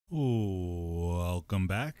Welcome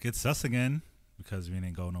back. It's us again because we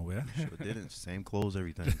didn't go nowhere. Sure didn't. Same clothes,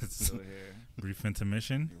 everything. Still here. Brief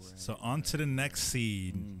intermission. You're right, So on to the next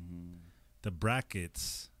seed, the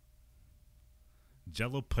brackets.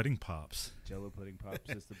 Jello Pudding Pops. Jello Pudding Pops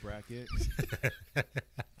is the bracket.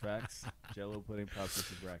 Facts. Jello Pudding Pops is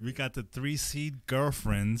the bracket. We got the 3 seed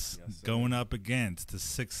girlfriends Yes, sir. going up against the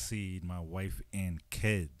 6 seed, my wife and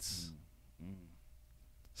kids.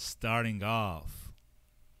 Starting off,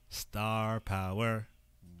 star power.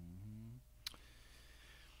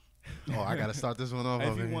 Oh, I gotta start this one off. If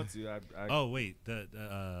over you here. want to, I Oh wait, the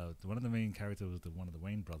one of the main characters was one of the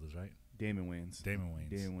Wayne brothers, right? Damon Wayans. Damon Wayans.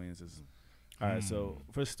 Damon Wayans is. All right, so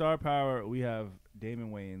for star power, we have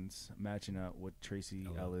Damon Wayans matching up with Tracy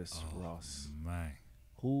Ellis Ross. Man,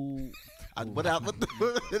 Who? What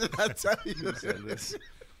did I tell you? Who said this?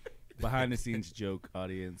 Behind the scenes joke,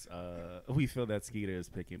 audience. We feel that Skeeter is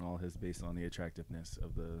picking all his based on the attractiveness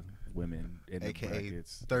of the women in the AKA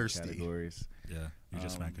brackets, thirsty. categories. yeah, you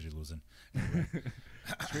just mad because you're losing.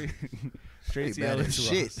 Tracy bad Ellis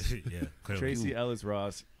as Ross. shit. Yeah, clearly. Tracy Ellis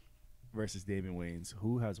Ross versus Damon Wayans.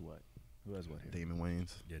 Who has what? Who has what here? Damon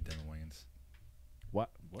Wayans. Yeah, Damon Wayans. What?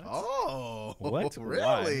 Oh, What?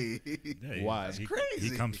 Really? Yeah, Why? That's he, crazy.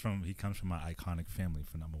 He comes from my iconic family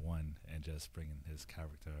for number one, and just bringing his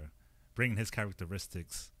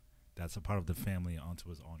characteristics that's a part of the family onto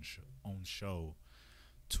his own show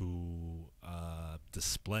to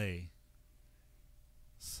display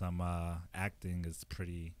some acting is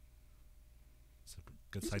pretty. It's a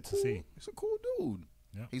good sight to see. He's a cool dude.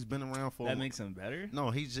 Yeah. He's been around for. That makes him better.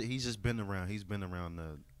 No, he's just been around. He's been around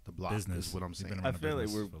the block. Business. Is what I'm He's been saying. around I feel like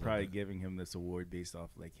business we're for a little probably bit. giving him this award based off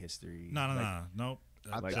like history. No. Nope.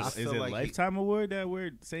 Like, I is feel it like Lifetime Award that we're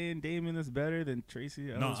saying Damon is better than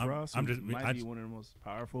Tracy Ellis Ross? I'm who just- might I be just- one of the most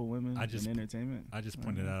powerful women in entertainment. I just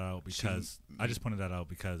pointed that out because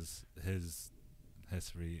his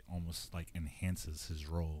history almost like enhances his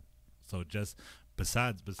role. So just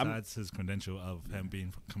besides his credential of him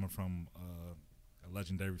being coming from a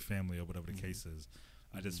legendary family or whatever the case is,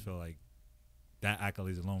 I just feel like that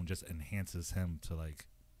accolades alone just enhances him to like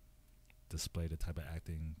display the type of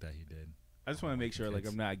acting that he did. I just want to make sure, like, Kids.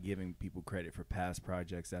 I'm not giving people credit for past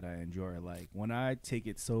projects that I enjoy. Like, when I take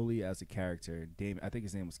it solely as a character, Damon, I think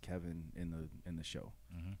his name was Kevin in the show.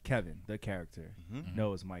 Mm-hmm. Kevin, the character. Mhm. No,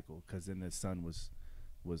 it was Michael, because then the son was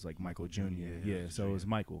like Michael Jr. Yeah, Yeah, so it was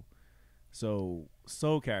Michael. So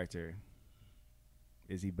Soul character,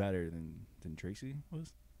 is he better than Tracy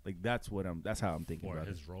was? Like, that's how I'm thinking For about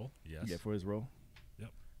his it. role, yes. Yeah, for his role. Yep.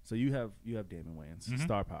 So you have Damon Wayans, Mhm.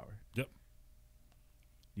 star power. Yep.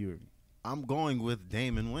 You or me? I'm going with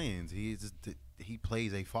Damon Wayans. He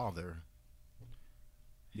plays a father.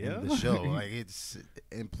 Yeah. In the show, like it's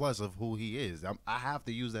and plus of who he is. I have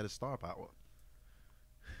to use that as star power.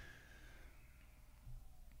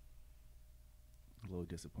 A little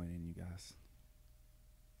disappointed in you guys.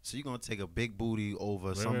 So you're gonna take a big booty over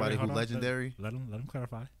Wait, somebody hold who on. legendary Let him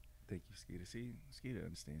clarify. Thank you, Skeeter. See, Skeeter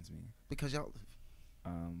understands me. because y'all.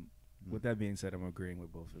 With that being said, I'm agreeing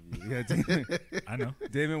with both of you. Yeah, I know.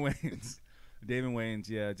 Damon Wayans. Damon Wayans,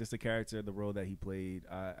 yeah, just the character, the role that he played,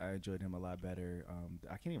 I enjoyed him a lot better.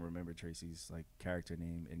 I can't even remember Tracy's like character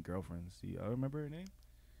name in Girlfriends. Do you remember her name?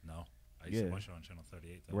 No. I used to Yeah. watch it on Channel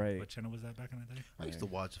 38 though. Right. What channel was that back in the day? I used to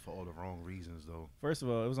watch it for all the wrong reasons though. First of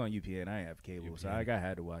all, it was on UPN. I didn't have cable, so I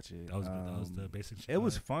had to watch it. That was the basic It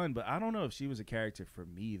was fun, but I don't know if she was a character for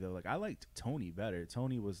me though. Like, I liked Tony better.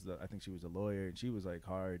 Tony was I think she was a lawyer, and she was like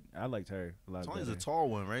hard. I liked her a lot Tony's better. a tall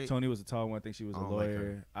one, right? Tony was a tall one. I think she was a I don't like her.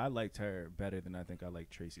 lawyer. I liked her better than I think I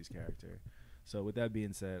liked Tracy's character. So with that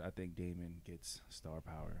being said, I think Damon gets star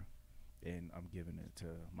power, and I'm giving it to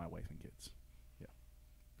my wife and kids.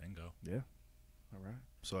 Bingo. Yeah. All right.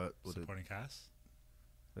 So with the, Supporting cast?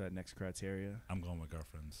 That next criteria. I'm going with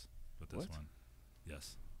Girlfriends with this What? one.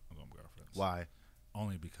 Yes, I'm going with Girlfriends. why?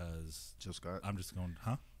 Only because Jill Scott. I'm just going,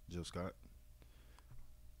 huh? Jill Scott.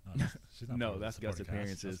 No, she's not No, part of the that's guest supporting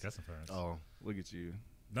cast. appearances. That's guest appearance. Oh, Look at you.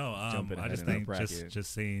 No, Jumping I ahead just in our think bracket.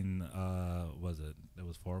 just seeing was it? There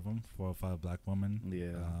was 4 of them, 4 or 5 black women.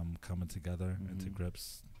 Yeah. Coming together into Mhm.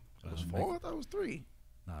 grips. it was 4. I thought it was 3.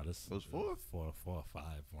 Nah, this It was 4? 4 or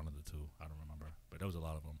 5, one of the two. I don't remember, but there was a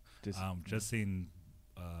lot of them. Just, Just seeing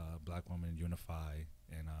black women unify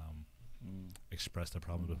and express their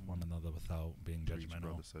problems with one another without being Preach, judgmental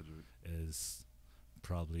Brother Cedric. is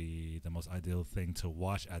probably the most ideal thing to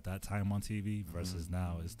watch at that time on TV versus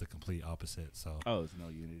now is the complete opposite. So oh, there's no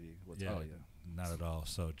unity. yeah, Oh, yeah. not at all.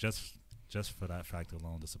 So just for that fact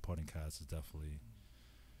alone, the supporting cast is definitely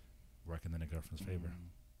working in the girlfriend's favor.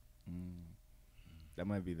 That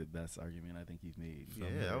might be the best argument I think you've made. Yeah,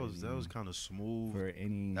 that was kind of smooth. For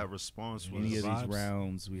any That response was any of vibes. these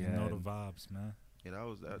rounds we had. know the vibes, man. Yeah,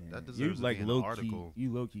 that Yeah. deserves You to like be an low article. key.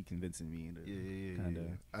 You low key convincing me. Yeah.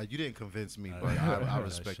 Kinda. You didn't convince me, I but heard I that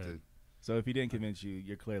respect shit. it. So if he didn't convince you,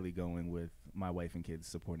 you're clearly going with My Wife and Kids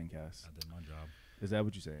supporting cast. I did my job. Is that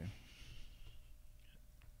what you're saying?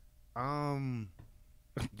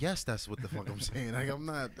 Yes, that's what the fuck I'm saying. Like I'm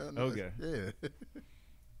not. Okay. Yeah.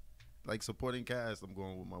 Like supporting cast, I'm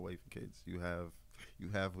going with My Wife and Kids. You have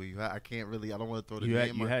who you have. I can't really. I don't want to throw the You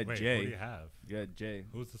name. had Wait, Jay. who do you have? You had Jay.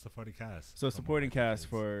 Who's the supporting cast? So for supporting My Wife and cast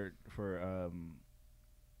Kids? for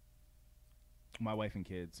My Wife and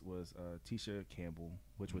Kids was Tisha Campbell,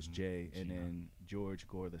 which was Jay, and Gina. then George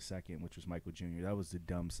Gore II, which was Michael Jr. That was the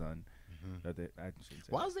dumb son. That I shouldn't say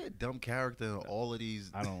Why that. is there a dumb character in all of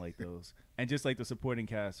these? I don't like those. And just like the supporting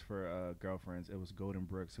cast for Girlfriends, it was Golden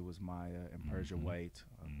Brooks, who was Maya, and Persia White,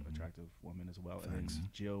 attractive woman as well, and then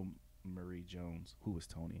Jill Marie Jones, who was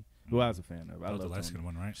Tony, who I was a fan of. I That was the love light Tony. skinned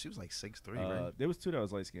one, right? She was like 6'3", right? There was two that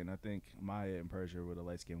was light skinned. I think Maya and Persia were the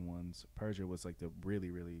light skinned ones. Persia was like the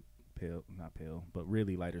really, really pale, not pale, but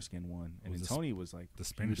really lighter skinned one. And Was then this Tony was like The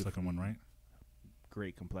Spanish looking one, right?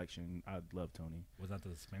 great complexion. I love Tony. Was that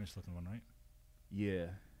the Spanish looking one, right? Yeah,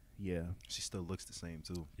 yeah. She still looks the same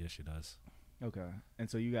too. Yeah, she does. Okay. And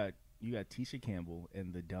so you got Tisha Campbell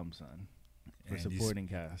and the dumb son for And supporting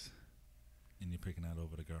cast. And you're picking that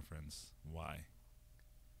over the Girlfriends. Why?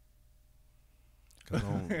 I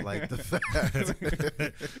don't like the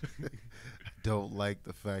fact. Don't like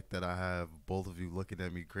the fact that I have both of you looking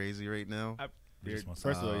at me crazy right now. You just want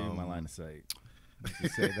First of all, you're in my Um, line of sight. You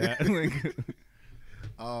say that.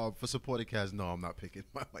 Like, For supporting cast, no, I'm not picking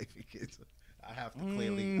My Wife and Kids. I have to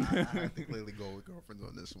clearly, I have to clearly go with Girlfriends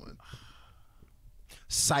on this one.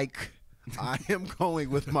 Psych. I am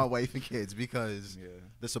going with My Wife and Kids because yeah.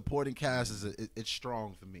 the supporting cast it's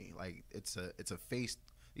strong for me. Like it's a face.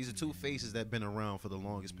 These are two faces that have been around for the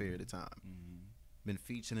longest period of time. Been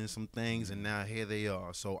featured in some things, and now here they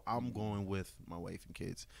are. So I'm going with My Wife and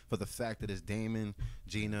Kids for the fact that it's Damon,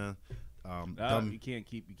 Gina. You can't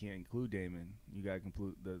include Damon. You got to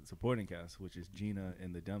include the supporting cast, which is Gina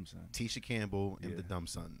and the dumb son. Tisha Campbell and Yeah. the dumb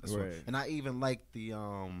son. That's Right. what, and I even like the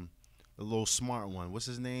little smart one. What's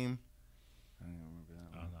his name? I don't remember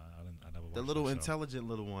that I one. don't know. I never watched The little that show. intelligent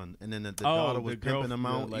little one. And then the daughter was pimping him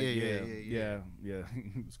out. like, yeah. yeah.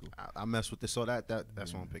 It was cool. I mess with this. So that's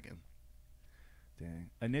what I'm picking. Dang.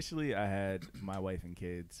 Initially, I had My Wife and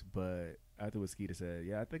Kids, but after what Skeeter said,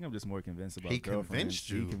 I think I'm just more convinced about He Girlfriends. convinced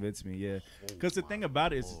you? He convinced me, yeah. Because the my thing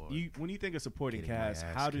about it is, Lord. when you think of supporting Getting my cast,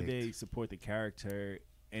 ass how do kicked. they support the character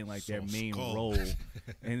and like their So main skull. role?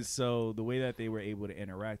 And so the way that they were able to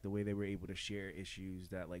interact, the way they were able to share issues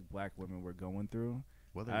that like black women were going through.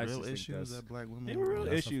 Were I there just real think issues that's- that black women? They were real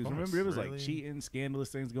Yes, of issues. course. Remember, it was Really? like cheating, scandalous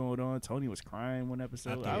things going on. Tony was crying one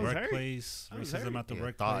episode. At the I was hurt. workplace, I was racism hurt. at the Yeah,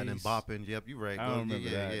 workplace, thoughting and bopping. Yep, you're right. I don't remember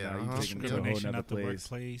that. Yeah, Nah, you uh-huh. taking it to a whole discrimination nother at the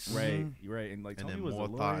place. workplace, Right, you're right. And like And Tony then was a more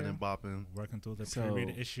lawyer. thoughting and bopping. working through the So-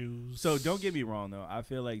 pyramid issues. So don't get me wrong though. I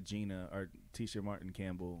feel like Gina or Tisha Martin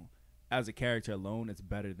Campbell, as a character alone, it's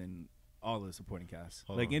better than all of the supporting cast.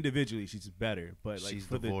 Hold like on. individually, she's better. But like She's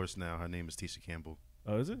for divorced now. Her name is Tisha Campbell.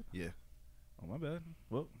 oh, is it? Yeah. Oh, my bad.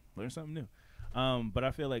 Well, learn something new. But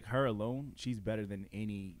I feel like her alone, she's better than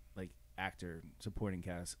any like actor supporting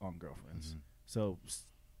cast on Girlfriends. So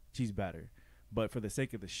she's better. But for the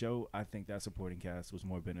sake of the show, I think that supporting cast was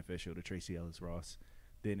more beneficial to Tracy Ellis Ross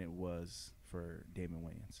than it was for Damon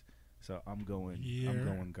Wayans. So I'm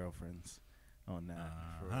going Girlfriends on that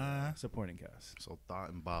for supporting cast. So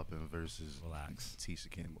thought and bopping versus Relax. Tisha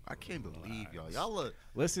Campbell. I can't believe y'all. Y'all are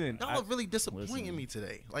Listen, really disappointing me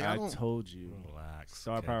today. Like I I don't. told you, Relax.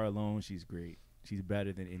 star okay. power alone, she's great. She's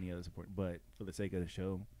better than any other support. But for the sake of the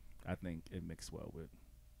show, I think it mixed well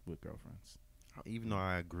with Girlfriends. Even though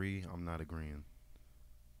I agree, I'm not agreeing.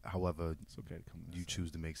 However, It's okay to come. to you this.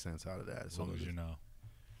 choose to make sense out of that. As long as you know.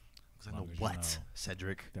 'Cause I as know long as you what, know.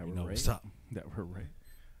 Cedric. That You we're know right. what's up. That we're right.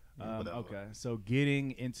 Whatever. Okay, so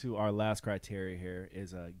getting into our last criteria here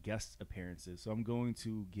is guest appearances. So I'm going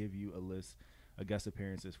to give you a list of guest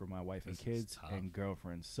appearances for My Wife and This is Kids tough. and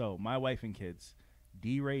Girlfriends. So My Wife and Kids,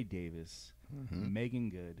 D. Ray Davis, Megan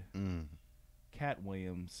Good, Mm. Cat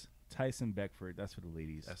Williams, Tyson Beckford. That's for the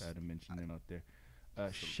ladies. I That's- had to mention them out there.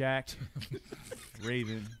 Shaq,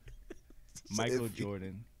 Raven, Michael iffy.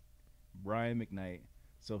 Jordan, Brian McKnight,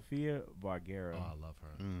 Sofia Vergara, Oh, I love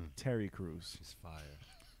her. Terry Crews. She's fire.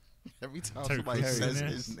 Every time Terry somebody Crews says in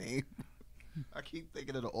his this? name, I keep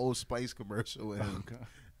thinking of the Old Spice commercial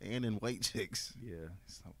and in White Chicks. Yeah.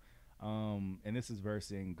 So, and this is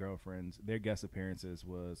versing Girlfriends. Their guest appearances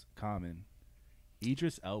was Common,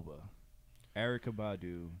 Idris Elba, Erykah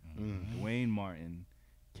Badu, Dwayne Martin,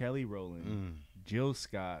 Kelly Rowland, Jill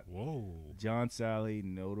Scott, John Sally,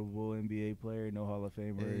 notable NBA player, no Hall of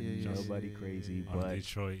Famer, nobody crazy, but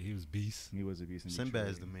Detroit, he was beast. He was a beast in Sinbad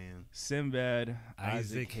Detroit. is the man. Sinbad,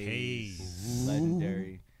 Isaac Hayes.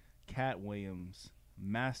 legendary, Cat Williams,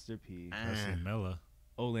 Master P, Percy Miller,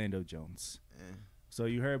 Orlando Jones. So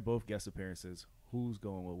you heard both guest appearances. Who's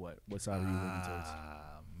going with what? What side are you leaning towards?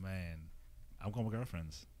 Man, I'm going with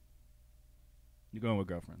girlfriends. You're going with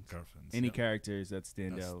girlfriends. Girlfriends. Any characters that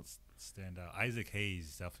stand out? Stand out. Isaac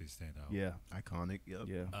Hayes definitely stand out. Yeah. Iconic. Yep.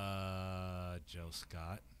 Yeah. Joe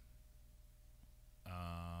Scott.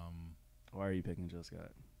 Why are you picking Joe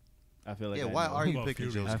Scott? I feel like Yeah. I Why know. are you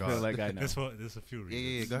picking Joe I Scott? feel like I know. There's a few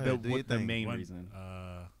reasons. Yeah. Go ahead. Do your The thing. main One, reason.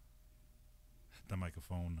 The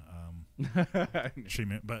microphone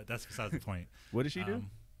treatment, but that's besides the point. What did she do?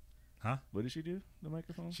 Huh? What did she do? The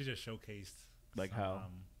microphone? She just showcased. Like how?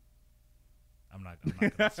 I'm not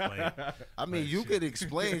gonna explain. I mean, you could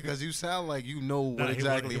explain because you sound like you know what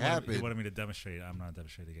exactly happened. He wanted me to demonstrate. I'm not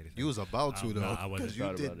demonstrating anything. You was about to though, I wasn't. because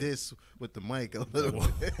you did this with the mic a little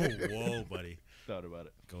bit. Whoa, buddy. Thought about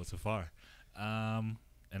it. Go too far. And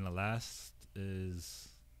the last is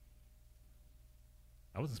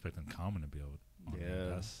I was expecting Common to be able.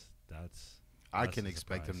 That's. I can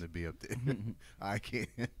expect him to be up there. I can.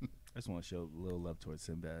 I just want to show a little love towards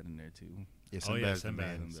Sinbad in there too. Yeah, Sinbad's the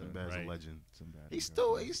man. Sinbad. Sinbad's a legend. Sinbad He's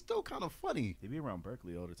still kind of funny. He be around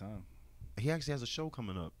Berkeley all the time. He actually has a show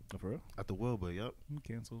coming up. Oh, for real? At the Wilbur. Yep.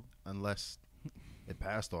 Canceled. Unless it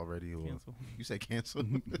passed already, or Cancel. you said cancel.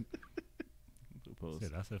 Yeah,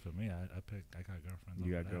 that's it for me. I got girlfriends.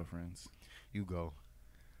 You got girlfriends. You go.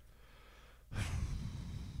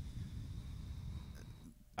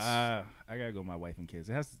 I gotta go with my wife and kids.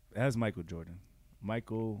 It has Michael Jordan.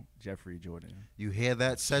 Michael Jeffrey Jordan. You hear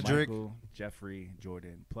that, Cedric? Michael Jeffrey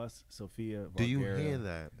Jordan. Plus Sophia Vergara. Do you hear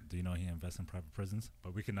that? Do you know he invests in private prisons?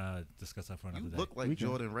 But we can discuss that for another day. You look like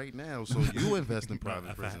Jordan right now, so you invest in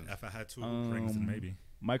private prisons. If I had two rings, then maybe.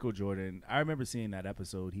 Michael Jordan. I remember seeing that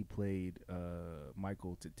episode. He played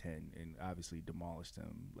Michael to 10 and obviously demolished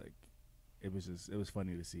him. Like it was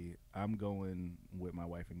funny to see. I'm going with my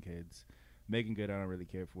wife and kids. Megan Good, I don't really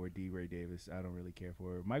care for. D. Ray Davis, I don't really care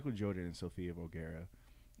for. Michael Jordan and Sophia Vergara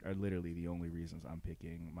are literally the only reasons I'm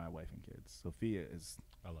picking my wife and kids. Sophia is,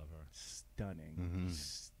 I love her, stunning,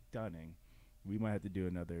 stunning. We might have to do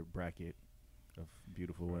another bracket of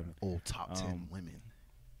beautiful women. Oh, top 10 women.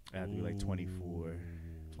 I have to be like 24.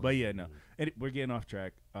 But yeah, no, we're getting off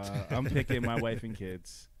track. I'm picking my wife and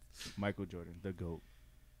kids. Michael Jordan, the GOAT.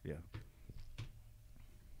 Yeah.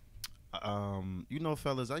 You know,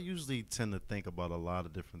 fellas, I usually tend to think about a lot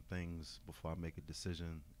of different things before I make a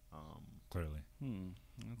decision. Clearly. I'm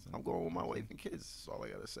going with my wife and kids. That's all I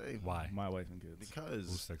gotta say. Why? My wife and kids. Because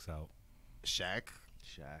who sticks out? Shaq,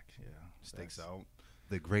 yeah, sticks out.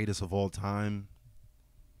 The greatest of all time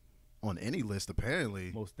on any list,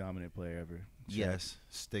 apparently. Most dominant player ever. Shaq. Yes,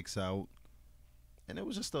 sticks out. And it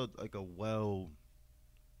was just a well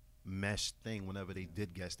meshed thing whenever they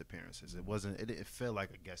did guest appearances. It didn't feel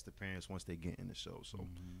like a guest appearance once they get in the show. So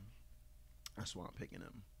that's why I'm picking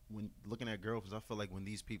them. When looking at girlfriends, I feel like when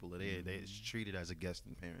these people are there, it's treated as a guest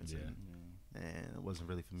appearance. And it wasn't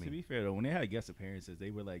really for me. To be fair though, when they had guest appearances,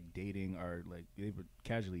 they were like dating or like they were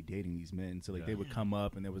casually dating these men. So like they would come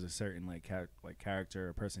up and there was a certain like character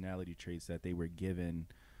or personality traits that they were given,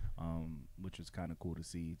 which was kind of cool to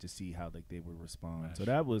see how like they would respond. So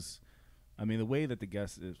that was, I mean, the way that the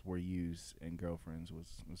guests were used in Girlfriends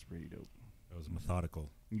was pretty dope. It was methodical.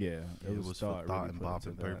 Yeah, it was for thought and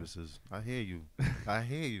bopping purposes. I hear you. I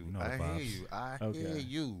hear you. I hear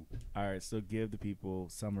you. All right, so give the people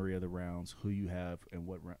summary of the rounds, who you have, and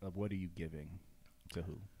what are you giving to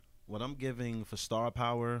who? What I'm giving for star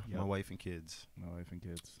power, my wife and kids. My wife and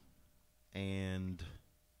kids. And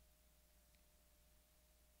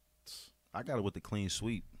I got it with the clean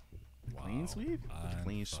sweep. Wow. Clean sweep?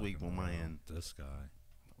 Clean sweep on my end. This guy.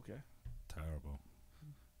 Okay. Terrible.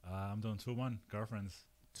 I'm doing 2-1 girlfriends.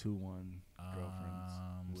 2-1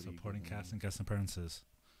 girlfriends. Supporting cast and guest appearances.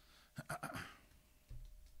 I'm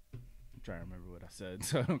trying to remember what I said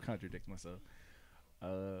so I don't contradict myself.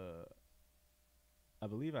 I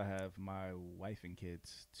believe I have my wife and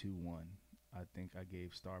kids 2-1. I think I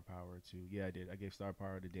gave star power to. Yeah, I did. I gave star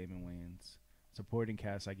power to Damon Wayans. Supporting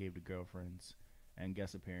cast I gave to girlfriends, and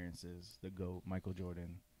guest appearances the GOAT Michael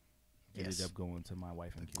Jordan. Ended up going to my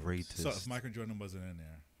wife and kids. Greatest. So if Michael Jordan wasn't in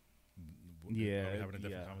there, are we having a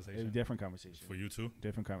different conversation? A different conversation. For you too?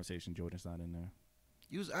 Different conversation. Jordan's not in there.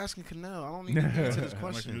 You was asking Canal. I don't even answer this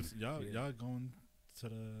question. Y'all going to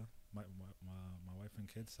the my wife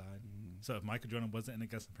and kids side. So if Michael Jordan wasn't in the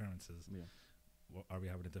guest appearances, are we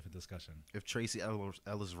having a different discussion? If Tracy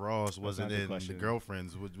Ellis Ross wasn't in the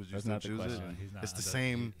girlfriends, would you still choose it? It's the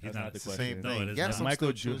same. It's not the same question. thing. Yes, I'm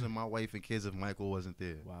still choosing my wife and kids if Michael wasn't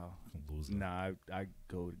there. Wow. Nah, I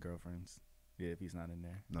go with girlfriends. Yeah, if he's not in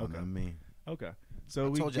there. No, not me. Okay.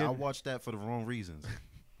 So I told you I watched that for the wrong reasons.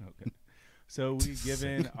 Okay. So we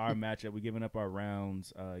given our matchup. We giving up our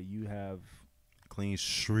rounds. You have clean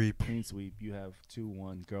sweep. You have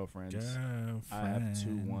 2-1 girlfriends. I have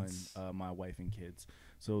 2-1 my wife and kids.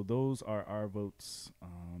 So those are our votes.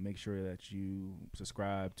 Make sure that you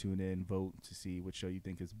subscribe, tune in, vote to see which show you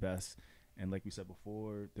think is best. And like we said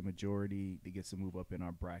before, the majority gets to move up in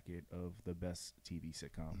our bracket of the best TV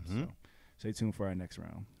sitcoms. So stay tuned for our next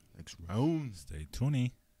round. Stay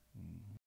tuned.